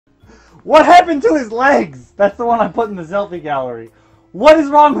What happened to his legs? That's the one I put in the selfie gallery. What is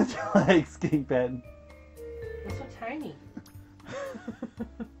wrong with your legs, Kingpin? They're so tiny.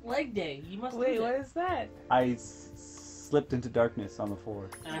 Leg day. You must Wait, what is that? I slipped into darkness on the floor.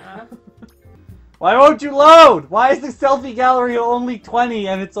 Uh-huh. Why won't you load? Why is the selfie gallery only 20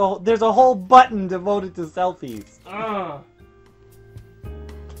 and there's a whole button devoted to selfies?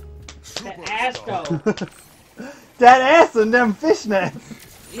 That ass though. That ass and them fishnets.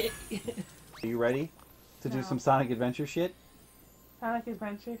 Are you ready to do some Sonic Adventure shit? Sonic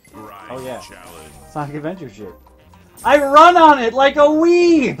Adventure? Oh yeah. Challenge. Sonic Adventure shit. I run on it like a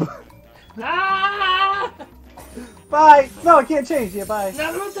weeb! Ah! Bye! No, I can't change. Yeah, bye.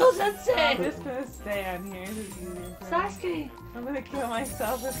 Naruto Sensei! I'm just gonna stay on here. Sasuke! I'm gonna kill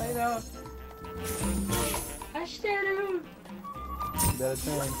myself if I don't. Ashiteru! Better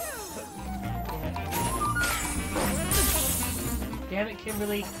turn. Damn it,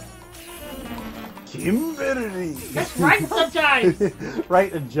 Kimberly. Kimberly! That's right sometimes!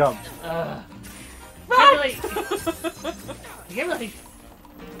 Right and jump. Kimberly! Kimberly!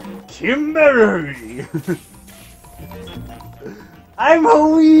 Kimberly! I'm a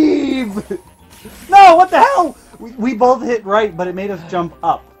weeb! No, what the hell? We both hit right, but it made us jump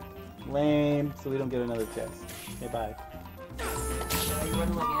up. Lame, so we don't get another chest. Okay, bye.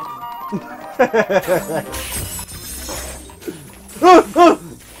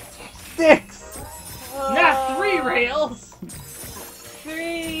 Sticks! Not 3 rails!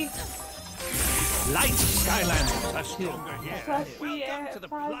 3! Light Skylands are stronger here. Welcome to the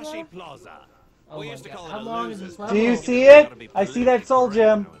Plushy Plaza. Oh We used to call it How a long is loser's this Do you level? see it? I see that soul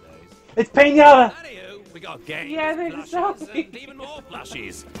gem. It's Pain-Yatta! Anywho, we got games, Yeah, there's a plushies, selfie. and even more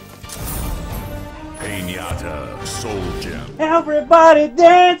plushies. Pain-Yatta Soul Gem. Everybody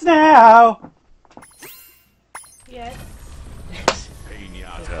dance now! Yes.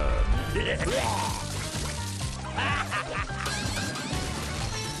 Pain-Yatta.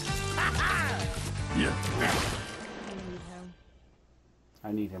 Yeah.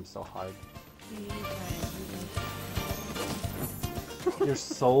 I need him so hard. Your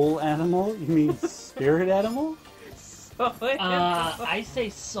soul animal? You mean spirit animal? I say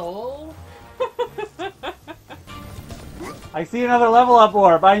soul? I see another level up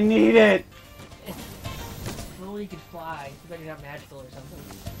orb. I need it. Well, you could fly. You better not magical or something.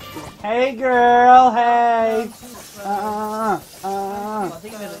 Hey, girl. Hey. Well, I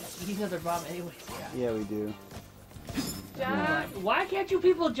think he's another bomb anyways. Yeah, we do. Jump! Why can't you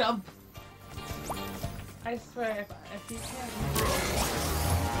people jump? I swear, if you can't.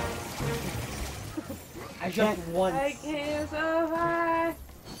 I jumped once. I came so high.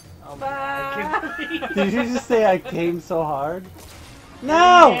 Oh my God. Did you just say I came so hard?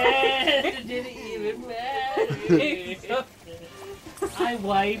 No! Yes, it didn't even matter. I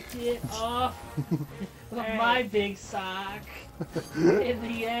wiped it off with my big sock. In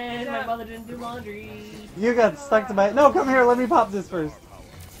the end, my mother didn't do laundry. You got stuck to my... No, come here. Let me pop this first.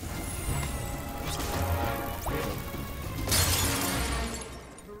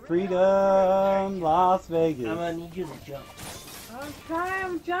 Freedom, Las Vegas. I'm gonna need you to jump.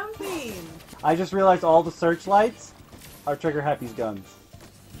 I'm jumping. I just realized all the searchlights are Trigger Happy's guns.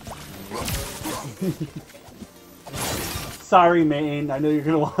 Sorry, Maine. I know you're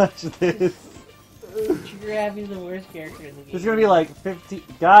gonna watch this. Trigger Happy's the worst character in the game. There's gonna be like 50.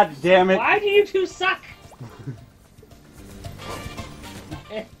 God damn it! Why do you two suck?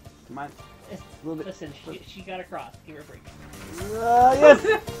 Come on. A little bit. Listen, she got across. Give her a break.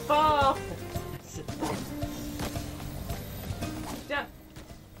 Yes! Fall. Jump.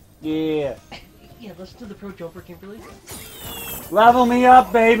 Yeah. Yeah, let's do the pro jumper, Kimberly. Level me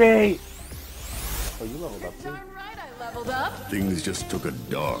up, baby! Oh, you leveled up too. Darn right I leveled up. Things just took a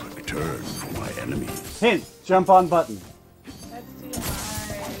dark turn for my enemies. Hint, jump on button. That's too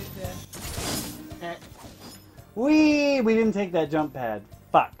hard. We didn't take that jump pad.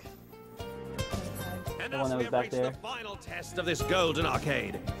 Fuck. And The one that was we back have there. reached the final test of this golden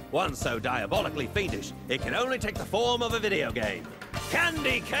arcade. One so diabolically fiendish, it can only take the form of a video game.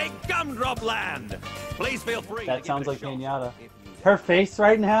 Candy Cake Gumdrop Land! Please feel free to That give sounds it a like shot Pain-Yatta. if you Her face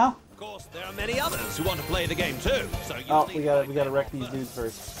right now? Of course, there are many others who want to play the game too, so you Oh, need we to gotta wreck these dudes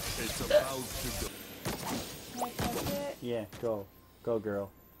first. It's about to go. Can I touch it? Yeah, go. Go, girl.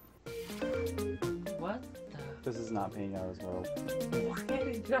 What? This is not Pain-Yatta's world.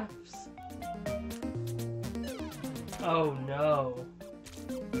 Candy drops. Oh no.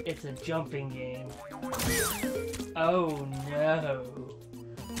 It's a jumping game. Oh no.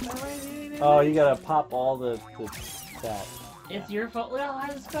 What am I doing? Oh, you gotta pop all the that. It's your fault. Look how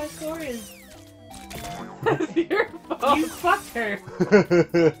high the sky score is. It's your fault. You fucked her.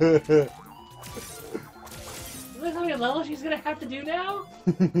 Look how many levels she's gonna have to do now?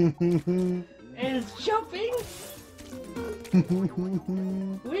 And it's jumping?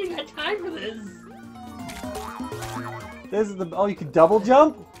 We ain't got time for this. This is the... Oh, you can double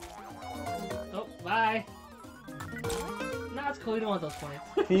jump? Oh, bye. No, it's cool. We don't want those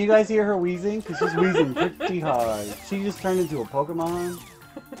points. Can you guys hear her wheezing? Because she's wheezing pretty hard. She just turned into a Pokemon.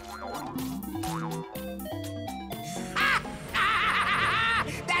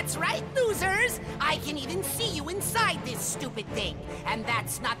 That's right, losers! I can even see you inside this stupid thing. And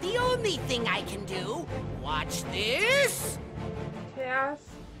that's not the only thing I can do. Watch this! Chaos.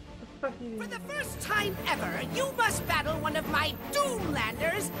 What the fuck you For doing? the first time ever, you must battle one of my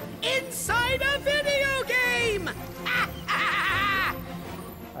Doomlanders inside a video game! I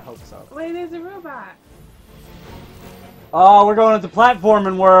hope so. Wait, there's a robot. Oh, we're going into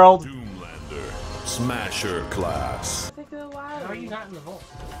platforming world. Doomlander, Smasher class. Take a while. How are you not in the vault?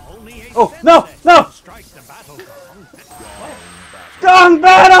 Oh, no, no! Gong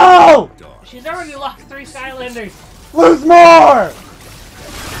battle! She's already lost 3 Skylanders. Lose more!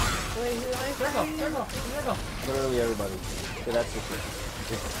 Wait, who am I Circle, fighting? circle, circle. Literally everybody. Yeah, that's just it.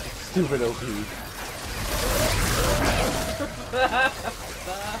 Stupid OP.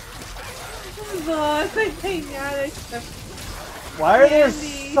 Oh, it's like Pain-Yatta. Why are there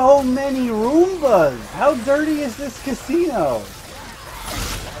Candy. so many Roombas? How dirty is this casino?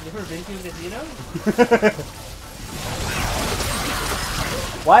 Have you ever been to a casino?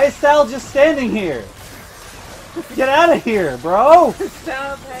 Why is Sal just standing here? Get out of here, bro!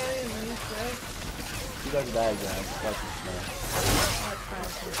 Style Pain is useless. You guys are bad guys. Fuck this,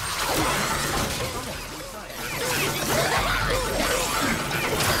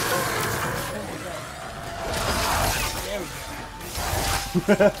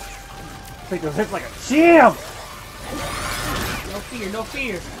 Take a hit like a champ! No fear, no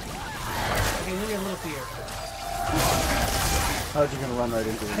fear. Okay, leave me a little fear. How's you gonna run right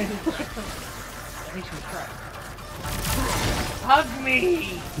into I it? think she was crying. Hug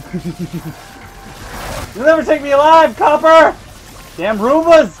me! You'll never take me alive, Copper! Damn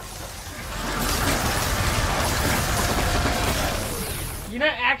Roombas! You're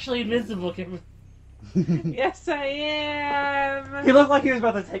not actually invincible, Kim. Yes, I am. He looked like he was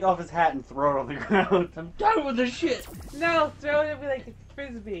about to take off his hat and throw it on the ground. I'm done with this shit. No, throw it at me like a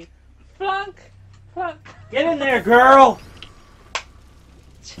frisbee. Flunk, flunk. Get in there, girl!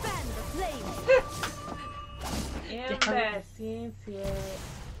 And paciencia.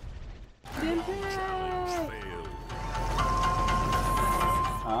 Siempre.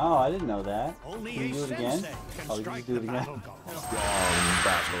 Oh, I didn't know that. Only Can you do it again? Oh, you just do it again. Gong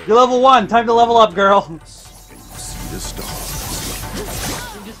battle. You're level 1. Time to level up, girl. See the stars.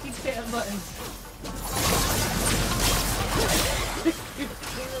 You just keep hitting buttons.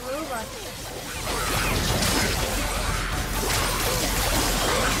 There's a robot.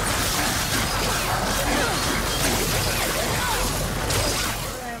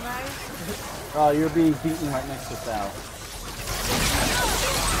 Where am I? Oh, you're being beaten right next to Sal.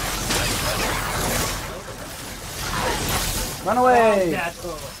 Run away!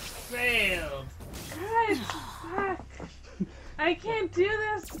 Battle. Failed. God, fuck. I can't do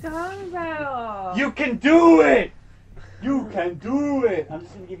this gong battle. You can do it! You can do it! I'm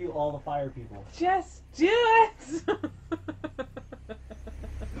just gonna give you all the fire people. Just do it.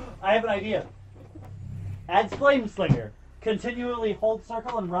 I have an idea. Add Flame Slinger. Continually hold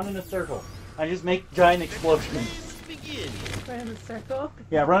circle and run in a circle. I just make giant explosions. We're in a circle.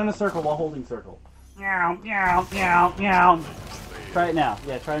 Yeah, run in a circle while holding circle. Meow, meow, meow, meow. Try it now.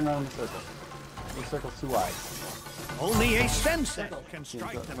 Yeah, try and run in a circle. The circle's too wide. Only a sensei can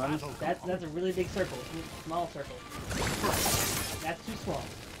strike the Run. battle. That's a really big circle. Small circle. That's too small.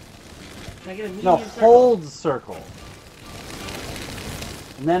 Can I get a medium No, circle? hold circle.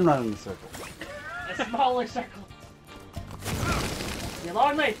 And then run in the circle. A smaller circle. Yeah,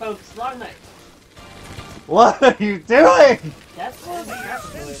 long night, folks. Long night. What are you doing? That's what we have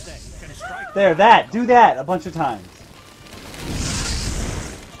to do it. Sensei can strike There, that. Do that a bunch of times.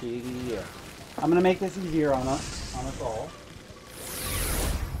 Yeah. I'm gonna make this easier on us all.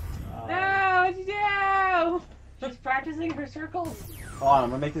 No, what'd you do? She's practicing her circles. Hold on, I'm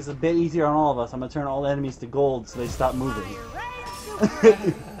gonna make this a bit easier on all of us. I'm gonna turn all the enemies to gold so they stop moving.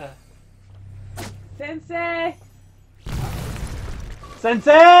 Sensei.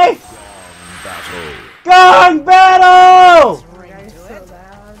 Sensei! Battle. Gong battle! Oh my god, you're so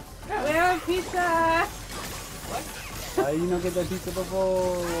loud. We have pizza. You don't get that pizza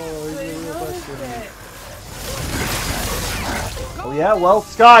before? Is Wait, the real notice question. it. Oh yeah, well,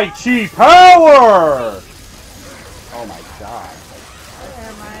 Sky Chi Power! Oh my god. Where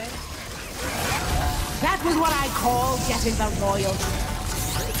am I? That was what I call getting the royal.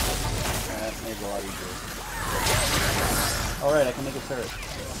 That made it a lot easier. Alright, I can make a turret.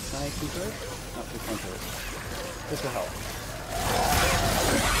 Can I make 2 turrets? No, just 1 turret. Just for help.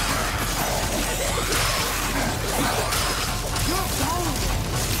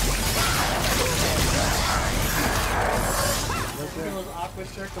 Look at those awkward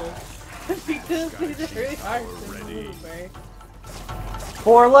circles. Because these are really hard to move, right?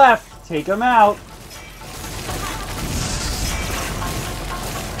 4 left! Take them out!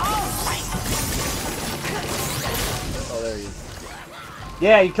 Oh, there he is.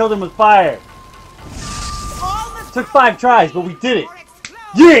 Yeah, you killed him with fire! Took 5 tries, but we did it!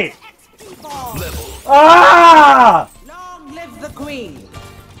 Yeah! Ah! Long live the queen!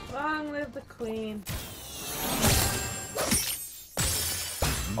 Long live the queen.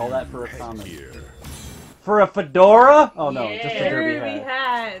 All that for a comment. For a fedora? Oh no, just a Yeah. derby Derby hat.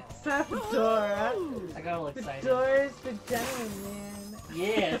 hat. It's not fedora. I got all excited. Fedora's the gentleman man.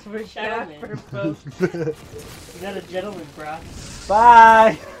 Yeah, it's for Not gentlemen. for folks. You got a gentleman, bro.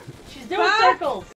 Bye! She's doing Bye. circles!